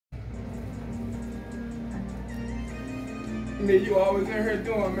Man, you always in here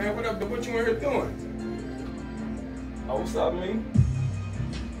doing, man. What up? What you in here doing? Oh, what's up, me?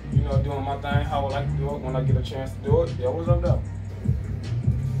 You know, doing my thing, how I like to do it when I get a chance to do it. Yeah, what's up, though?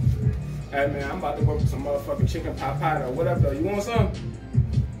 Hey, man, I'm about to work with some motherfucking chicken Potpie, though. What up, though? You want some?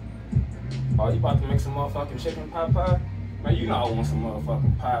 Oh, you about to make some motherfucking chicken Potpie? Man, you know I want some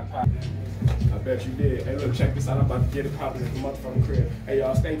motherfucking Potpie. I bet you did. Hey, look, check this out. I'm about to get it popping in the motherfucking crib. Hey,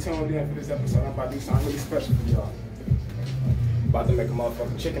 y'all, stay tuned in for this episode. I'm about to do something really special for y'all. About to make a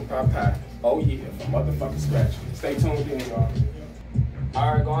motherfucking chicken Potpie. Oh, yeah, from motherfucking scratch. Stay tuned in, y'all.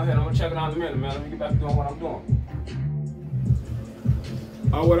 All right, go ahead. I'm gonna check it out in a minute, man. Let me get back to doing what I'm doing.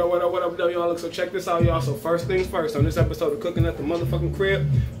 Oh, what up, y'all? So check this out, y'all. So first things first, on this episode of Cooking at the Motherfucking Crib,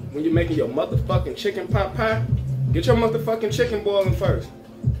 when you're making your motherfucking chicken pot pie, get your motherfucking chicken boiling first.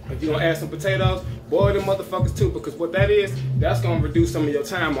 If you're gonna add some potatoes, boil them motherfuckers too, because what that is, that's gonna reduce some of your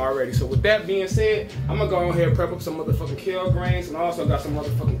time already. So with that being said, I'm gonna go ahead and prep up some motherfucking kale greens, and I also got some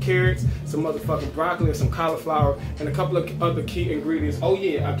motherfucking carrots, some motherfucking broccoli, and some cauliflower, and a couple of other key ingredients. Oh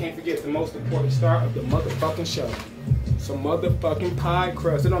yeah, I can't forget the most important start of the motherfucking show. Some motherfucking pie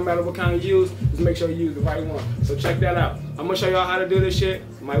crust. It don't matter what kind you use, just make sure you use the right one. So check that out. I'm gonna show y'all how to do this shit.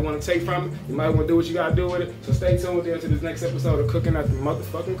 You might wanna take from it. You might wanna do what you gotta do with it. So stay tuned into this next episode of Cooking at the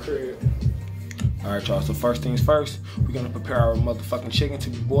Motherfucking Crib. All right, y'all, so first things first, we're gonna prepare our motherfucking chicken to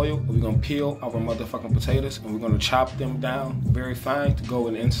be boiled. We're gonna peel our motherfucking potatoes, and we're gonna chop them down very fine to go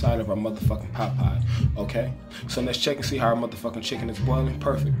in the inside of our motherfucking pot pie, okay? So let's check and see how our motherfucking chicken is boiling.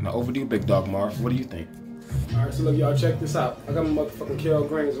 Perfect. Now over to you, Big Dog Marv. What do you think? Alright, so look, y'all, check this out. I got my motherfucking kale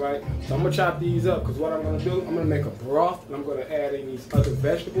greens, right? So I'm gonna chop these up, because what I'm gonna do, I'm gonna make a broth, and I'm gonna add in these other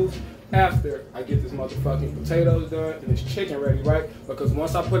vegetables after I get this motherfucking potatoes done and this chicken ready, right? Because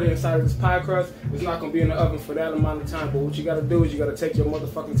once I put it inside of this pie crust, it's not gonna be in the oven for that amount of time. But what you gotta do is you gotta take your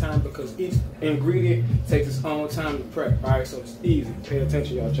motherfucking time, because each ingredient takes its own time to prep, alright? So it's easy. Pay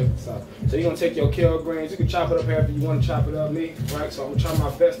attention, y'all, check this out. So you're gonna take your kale greens, you can chop it up however you wanna chop it up, me, right? So I'm gonna try my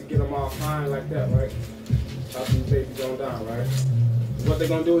best to get them all fine like that, right? Chop these babies on down, right? What they're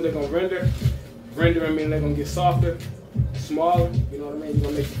gonna do is they're gonna render. Rendering means they're gonna get softer, smaller, you know what I mean? You're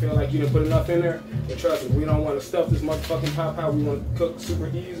gonna make you feel like you didn't put enough in there. But trust me, we don't wanna stuff this motherfucking pot pie. We wanna cook super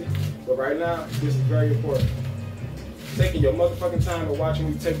easy. But right now, this is very important. Taking your motherfucking time and watching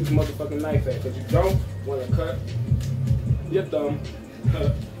when you take this motherfucking knife at, because you don't wanna cut your thumb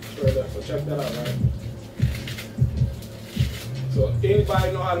straight up. So check that out, right? So if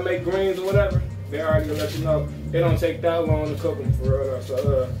anybody know how to make greens or whatever, they already gonna let you know it don't take that long to cook them for real.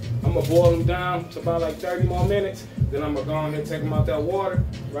 So I'm gonna boil them down to about like 30 more minutes. Then I'm gonna go ahead and take them out that water,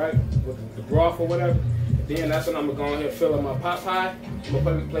 right, with the broth or whatever. And then that's when I'm gonna go ahead and fill up my pot pie. I'm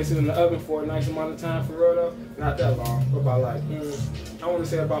gonna place it in the oven for a nice amount of time for real though. Not that long, but about like, I wanna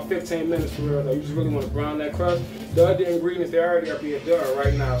say about 15 minutes for real though. You just really wanna brown that crust. The other ingredients, they already are being done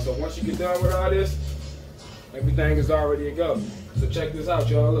right now. So once you get done with all this, everything is already a go. So check this out,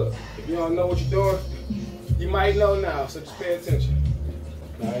 y'all. Look, if you don't know what you're doing, you might know now, so just pay attention.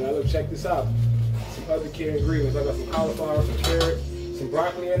 All right, now look, check this out. Some other key ingredients. I got some cauliflower, some carrot, some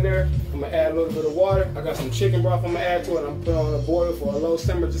broccoli in there. I'm gonna add a little bit of water. I got some chicken broth I'm gonna add to it. I'm gonna put it on a boil for a low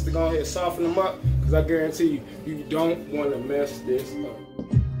simmer just to go ahead and soften them up, because I guarantee you, you don't wanna mess this up.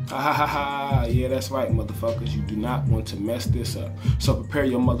 Ha ha ha ha, yeah, that's right, motherfuckers. You do not want to mess this up. So prepare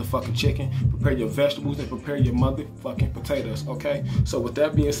your motherfucking chicken, prepare your vegetables, and prepare your motherfucking potatoes, okay? So with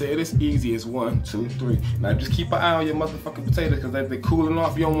that being said, it's easy as 1, 2, 3. Now just keep an eye on your motherfucking potatoes, because as they're cooling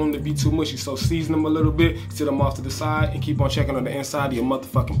off, you don't want them to be too mushy. So season them a little bit, sit them off to the side, and keep on checking on the inside of your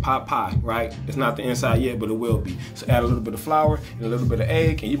motherfucking pot pie, right? It's not the inside yet, but it will be. So add a little bit of flour and a little bit of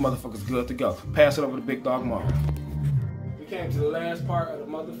egg, and you motherfuckers good to go. Pass it over to Big Dog Marv. Came to the last part of the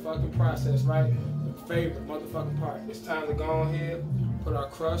motherfucking process, right? The favorite motherfucking part. It's time to go ahead, put our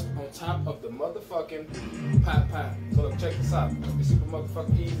crust on top of the motherfucking pot pie. So look, check this out. It's super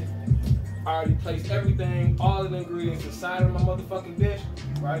motherfucking easy. I already placed everything, all of the ingredients inside of my motherfucking dish,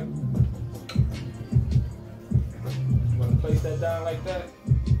 right? I'm gonna place that down like that.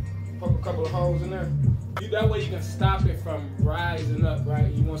 Poke a couple of holes in there. That way you can stop it from rising up, right?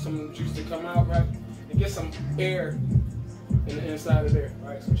 You want some of the juice to come out, right? And get some air in the inside of there.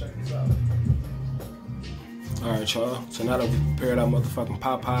 Alright, so check this out. Alright, y'all. So now that we prepared our motherfucking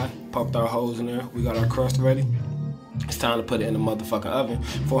pot pie, poked our holes in there, we got our crust ready. It's time to put it in the motherfucking oven,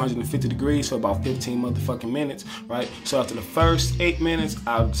 450 degrees for about 15 motherfucking minutes, right? So after the first 8 minutes,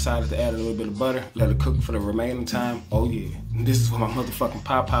 I decided to add a little bit of butter, let it cook for the remaining time. Oh yeah. this is what my motherfucking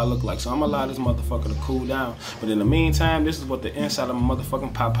pot pie look like. So I'm gonna allow this motherfucker to cool down. But in the meantime, this is what the inside of my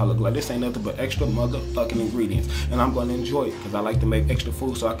motherfucking pot pie look like. This ain't nothing but extra motherfucking ingredients. And I'm gonna enjoy it because I like to make extra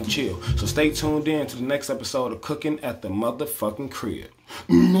food so I can chill. So stay tuned in to the next episode of Cooking at the Motherfucking Crib.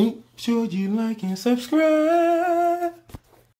 Make sure you like and subscribe.